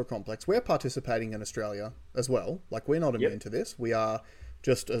military-industrial complex. We're participating in Australia as well. Like, we're not immune to this. We are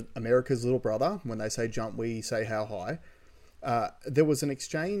just America's little brother. When they say jump, we say how high. There was an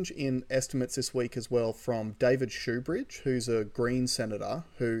exchange in estimates this week as well from David Shoebridge, who's a Green senator,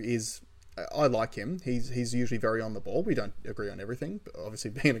 who is, I like him. He's usually very on the ball. We don't agree on everything,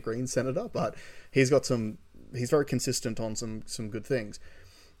 obviously being a Green senator, but he's very consistent on some good things.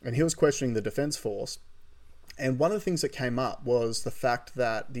 And he was questioning the Defence Force. And one of the things that came up was the fact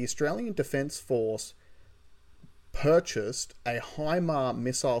that the Australian Defence Force purchased a HIMARS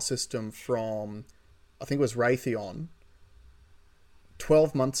missile system from, I think it was Raytheon,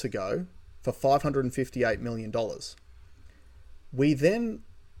 12 months ago for $558 million. We then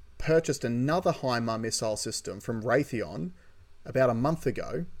purchased another HIMARS missile system from Raytheon about a month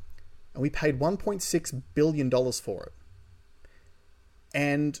ago, and we paid $1.6 billion for it.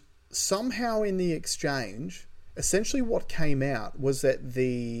 And somehow in the exchange, essentially what came out was that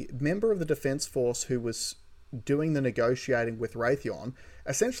the member of the Defence Force who was doing the negotiating with Raytheon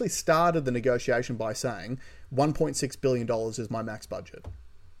essentially started the negotiation by saying $1.6 billion is my max budget.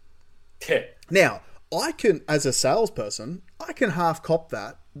 Now, I can, as a salesperson, I can half cop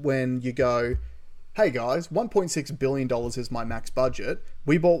that when you go, hey guys, $1.6 billion is my max budget.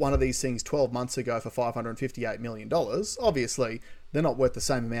 We bought one of these things 12 months ago for $558 million. Obviously, they're not worth the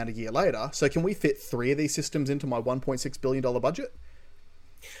same amount a year later. So can we fit 3 of these systems into my $1.6 billion budget?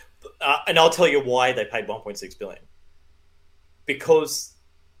 And I'll tell you why they paid $1.6 billion. Because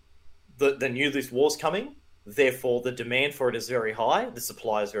the knew this war's coming, therefore the demand for it is very high, the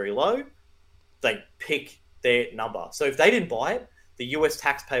supply is very low. They pick their number. So if they didn't buy it, the US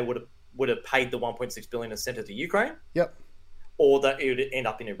taxpayer would have paid the $1.6 billion and sent it to Ukraine. Yep. Or that it would end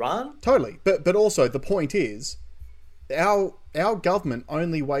up in Iran. Totally. But also the point is, our government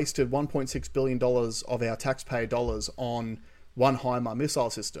only wasted $1.6 billion of our taxpayer dollars on one HIMARS missile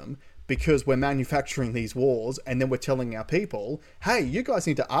system because we're manufacturing these wars and then we're telling our people, hey, you guys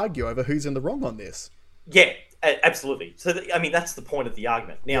need to argue over who's in the wrong on this. Yeah, absolutely. So, that's the point of the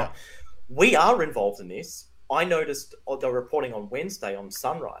argument. Now, we are involved in this. I noticed the reporting on Wednesday on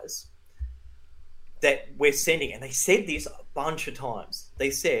Sunrise that we're sending, and they said this a bunch of times. They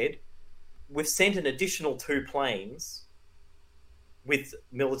said, we've sent an additional 2 planes with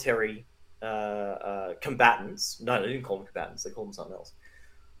military combatants. No, they didn't call them combatants. They called them something else.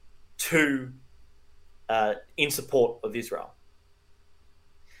 In support of Israel.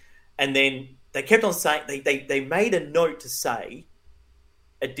 And then they kept on saying, they made a note to say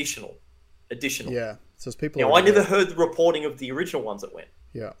additional. Yeah. So people. Now, I never heard the reporting of the original ones that went.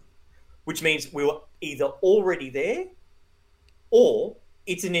 Yeah. Which means we were either already there, or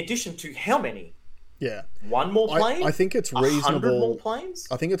it's in addition to how many? Yeah. 1 more plane? I think it's reasonable. 100 more planes?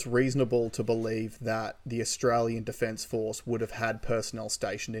 I think it's reasonable to believe that the Australian Defence Force would have had personnel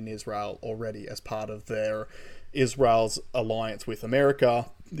stationed in Israel already as part of their Israel's alliance with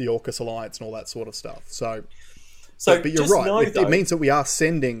America, the AUKUS alliance, and all that sort of stuff. So but you're right. It means that we are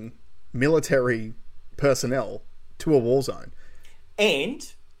sending military personnel to a war zone.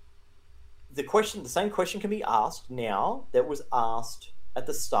 And the same question can be asked now that was asked at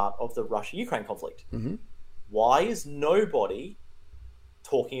the start of the Russia-Ukraine conflict. Mm-hmm. Why is nobody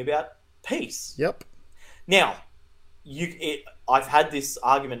talking about peace? Yep. Now, I've had this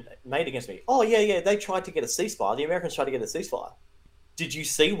argument made against me. Oh, yeah, they tried to get a ceasefire. The Americans tried to get a ceasefire. Did you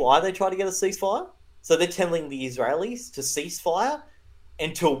see why they tried to get a ceasefire? So they're telling the Israelis to cease fire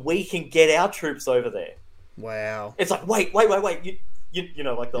until we can get our troops over there. Wow. It's like, wait. You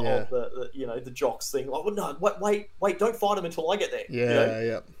know, like the whole, the jocks thing. Like, well, no, wait, don't fight them until I get there.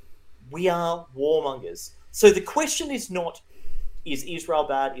 Yeah. We are warmongers. So the question is not, is Israel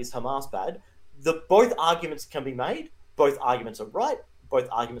bad? Is Hamas bad? Both arguments can be made. Both arguments are right. Both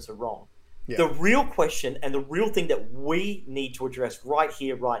arguments are wrong. Yeah. The real question and the real thing that we need to address right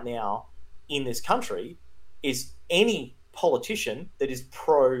here, right now, in this country, is any politician that is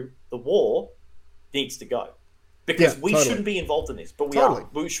pro the war needs to go. Because we shouldn't be involved in this, but we are.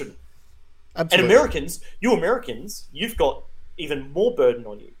 But we shouldn't. Absolutely. And Americans, you've got even more burden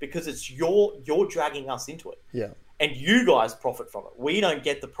on you because it's you're dragging us into it. Yeah. And you guys profit from it. We don't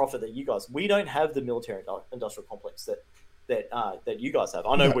get the profit that you guys. We don't have the military industrial complex that you guys have.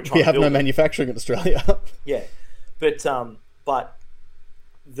 I know we're trying. We have no manufacturing in Australia. Yeah, but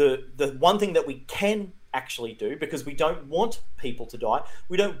the one thing that we can actually do, because we don't want people to die,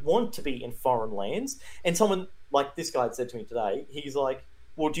 we don't want to be in foreign lands, and someone like this guy said to me today, he's like,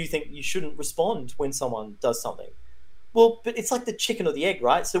 well, do you think you shouldn't respond when someone does something? Well, but it's like the chicken or the egg,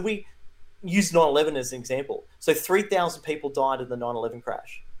 right? So we use 9/11 as an example. So 3,000 people died in the 9/11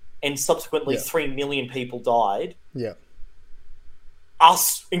 crash, and subsequently 3 million people died. Yeah.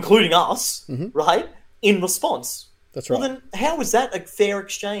 Us, including us, right? In response. That's right. Well, then how is that a fair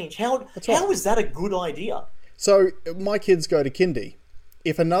exchange? How is that a good idea? So my kids go to kindy.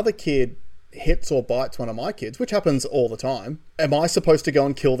 If another kid hits or bites one of my kids, which happens all the time, am I supposed to go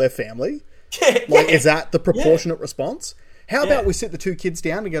and kill their family? Is that the proportionate response? How about we sit the 2 kids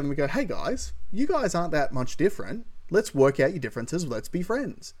down together and we go, hey guys, you guys aren't that much different. Let's work out your differences. Let's be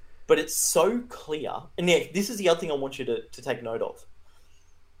friends. But it's so clear. And this is the other thing I want you to take note of.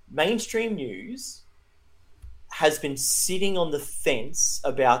 Mainstream news has been sitting on the fence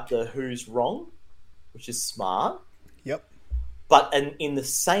about the who's wrong, which is smart. Yep. But in the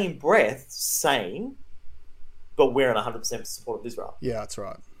same breath saying, but we're in 100% support of Israel. Yeah, that's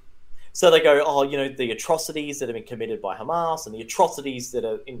right. So they go, the atrocities that have been committed by Hamas and the atrocities that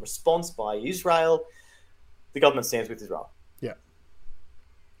are in response by Israel, the government stands with Israel. Yeah.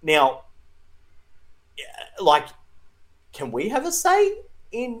 Now, can we have a say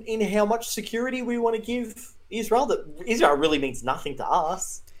in how much security we want to give Israel? That Israel really means nothing to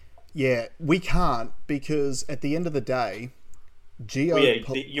us. Yeah, we can't, because at the end of the day,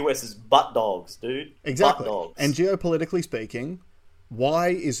 the US is butt dogs, dude. Exactly. Butt dogs. And geopolitically speaking, why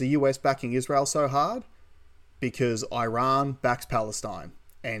is the US backing Israel so hard? Because Iran backs Palestine,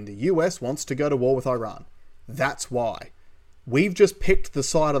 and the US wants to go to war with Iran. That's why. We've just picked the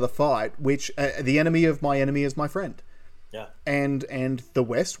side of the fight, which the enemy of my enemy is my friend. Yeah. And the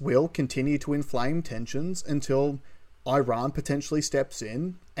West will continue to inflame tensions until Iran potentially steps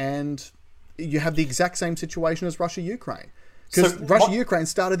in, and you have the exact same situation as Russia-Ukraine. Because Russia-Ukraine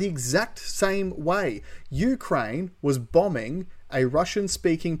started the exact same way. Ukraine was bombing a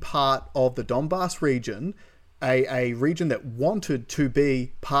Russian-speaking part of the Donbass region, a region that wanted to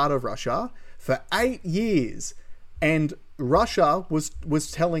be part of Russia, for 8 years. And Russia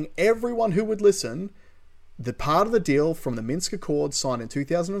was telling everyone who would listen, The part of the deal from the Minsk Accords signed in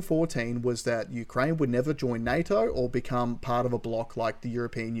 2014 was that Ukraine would never join NATO or become part of a bloc like the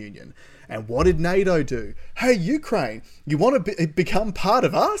European Union. And what did NATO do? Hey, Ukraine, you want to become part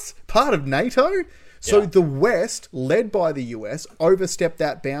of us? Part of NATO? So the West, led by the US, overstepped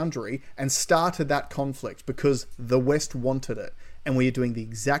that boundary and started that conflict because the West wanted it. And we are doing the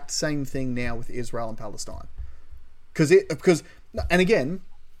exact same thing now with Israel and Palestine. Because, and again,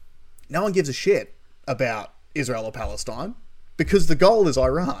 no one gives a shit about Israel or Palestine because the goal is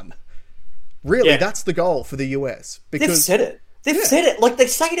Iran. Really, that's the goal for the US. Because they've said it. They've said it. Like, they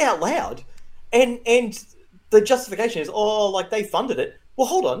say it out loud. And the justification is, they funded it. Well,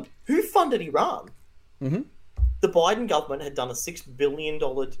 hold on. Who funded Iran? Mm-hmm. The Biden government had done a $6 billion...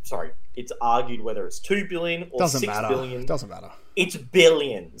 Sorry, it's argued whether it's $2 billion or $6 billion. Doesn't matter. It's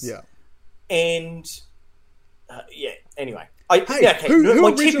billions. Yeah. And, anyway.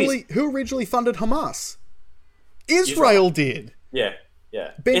 Who originally funded Hamas? Israel did. Yeah.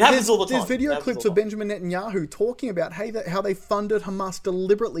 It happens all the time. There's video clips of Benjamin Netanyahu talking about how they funded Hamas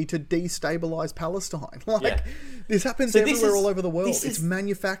deliberately to destabilize Palestine. This happens everywhere all over the world. It's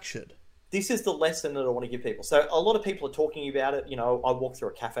manufactured. This is the lesson that I want to give people. So a lot of people are talking about it. I walked through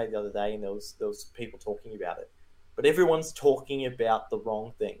a cafe the other day and there was people talking about it. But everyone's talking about the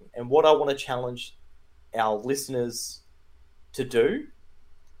wrong thing. And what I want to challenge our listeners to do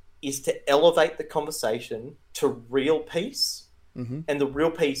is to elevate the conversation to real peace. Mm-hmm. And the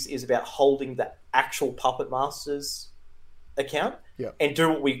real peace is about holding the actual puppet masters account and do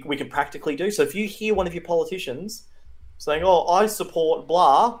what we can practically do. So if you hear one of your politicians saying, I support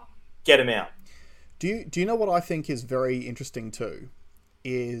blah, get him out. Do you know what I think is very interesting too?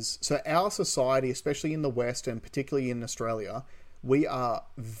 So our society, especially in the West and particularly in Australia, we are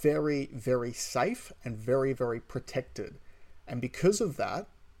very, very safe and very, very protected. And because of that,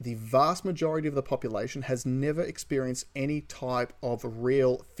 the vast majority of the population has never experienced any type of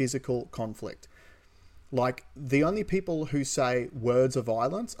real physical conflict. Like, the only people who say words of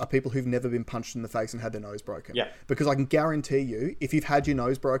violence are people who've never been punched in the face and had their nose broken. Yeah. Because I can guarantee you, if you've had your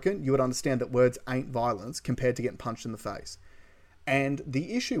nose broken, you would understand that words ain't violence compared to getting punched in the face. And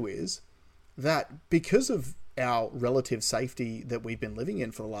the issue is that because of our relative safety that we've been living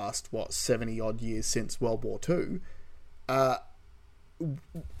in for the last, 70-odd years since World War II,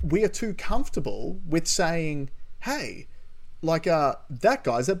 we are too comfortable with saying, hey, that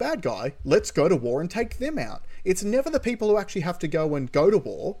guy's a bad guy. Let's go to war and take them out. It's never the people who actually have to go to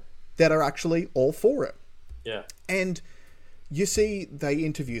war that are actually all for it. Yeah. And you see, they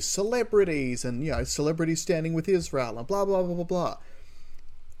interview celebrities and, celebrities standing with Israel and blah, blah, blah, blah, blah.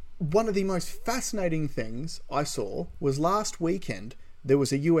 One of the most fascinating things I saw was last weekend, there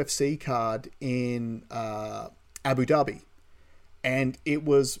was a UFC card in Abu Dhabi. And it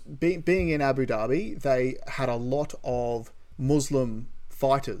was, being in Abu Dhabi, they had a lot of Muslim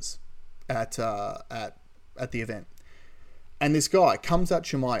fighters at the event. And this guy, Khamzat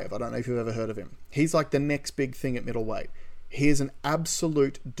Chimaev, I don't know if you've ever heard of him. He's like the next big thing at middleweight. He is an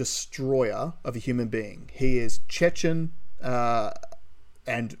absolute destroyer of a human being. He is Chechen,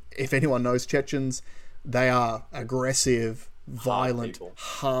 and if anyone knows Chechens, they are aggressive, violent,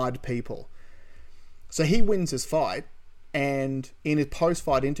 hard people. So he wins his fight, and in his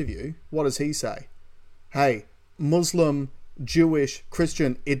post-fight interview, what does he say? Hey, Muslim, Jewish,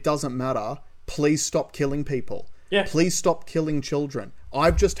 Christian, it doesn't matter. Please stop killing people. Yeah. Please stop killing children.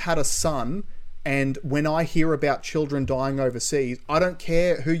 I've just had a son, and when I hear about children dying overseas, I don't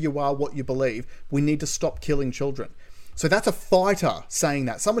care who you are, what you believe. We need to stop killing children. So that's a fighter saying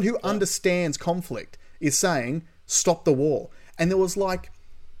that. Someone who understands conflict is saying, stop the war. And there was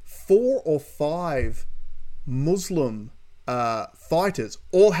 4 or 5 Muslim fighters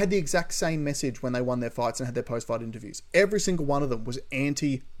all had the exact same message when they won their fights and had their post-fight interviews. Every single one of them was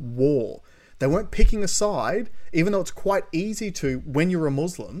anti-war. They weren't picking a side, even though it's quite easy to when you're a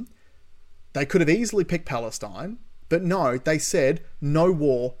Muslim. They could have easily picked Palestine, but no, they said, no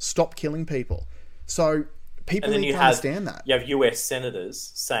war, stop killing people. So people need to understand that. You have US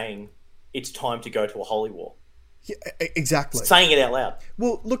senators saying it's time to go to a holy war. Yeah, exactly. Saying it out loud.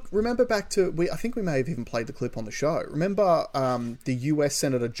 Well, look, remember back to... I think we may have even played the clip on the show. Remember the US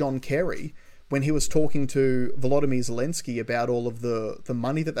Senator John Kerry, when he was talking to Volodymyr Zelensky about all of the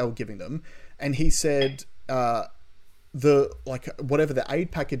money that they were giving them, and he said... whatever the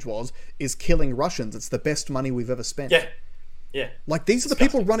aid package was is killing Russians. It's the best money we've ever spent. Yeah. These are the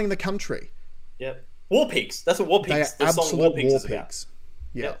people running the country. Yeah. War pigs. That's what War Pigs. They are absolute war pigs.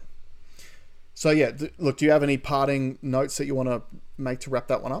 Yeah. So look, do you have any parting notes that you want to make to wrap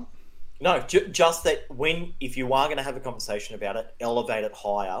that one up? No, just that if you are going to have a conversation about it, elevate it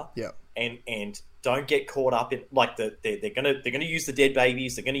higher. Yeah. And don't get caught up in like they're gonna use the dead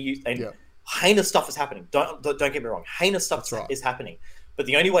babies. They're gonna use Yeah. heinous stuff is happening. Don't get me wrong. Heinous stuff That's right. is happening. But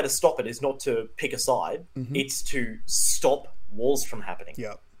the only way to stop it is not to pick a side. It's to stop wars from happening.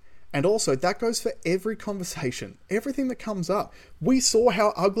 Yeah. And also, that goes for every conversation, everything that comes up. We saw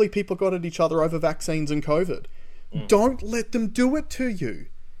how ugly people got at each other over vaccines and COVID. Don't let them do it to you.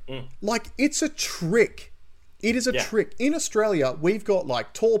 Like, it's a trick. It is a trick. In Australia, we've got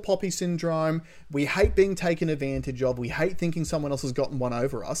like tall poppy syndrome. We hate being taken advantage of. We hate thinking someone else has gotten one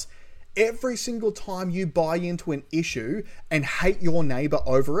over us. Every single time you buy into an issue and hate your neighbor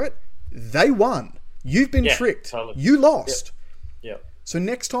over it, they won. You've been tricked. Totally. You lost. Yeah. So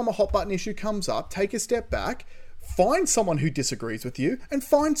next time a hot button issue comes up, take a step back, find someone who disagrees with you, and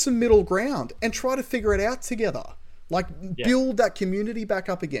find some middle ground and try to figure it out together. Like, build that community back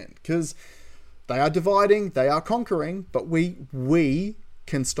up again, because they are dividing, they are conquering, but we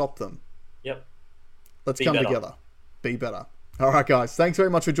can stop them. Yep. Let's come together. Be better. All right, guys. Thanks very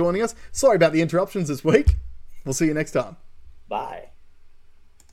much for joining us. Sorry about the interruptions this week. We'll see you next time. Bye.